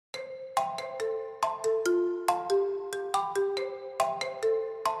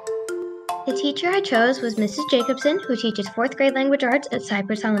The teacher I chose was Mrs. Jacobson, who teaches 4th grade language arts at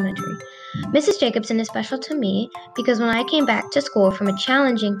Cypress Elementary. Mrs. Jacobson is special to me because when I came back to school from a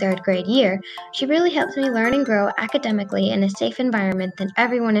challenging 3rd grade year, she really helped me learn and grow academically in a safe environment that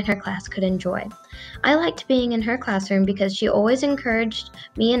everyone in her class could enjoy. I liked being in her classroom because she always encouraged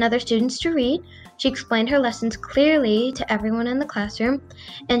me and other students to read. She explained her lessons clearly to everyone in the classroom,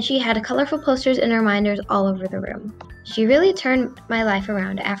 and she had colorful posters and reminders all over the room. She really turned my life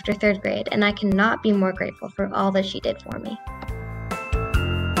around after 3rd grade, and I cannot be more grateful for all that she did for me.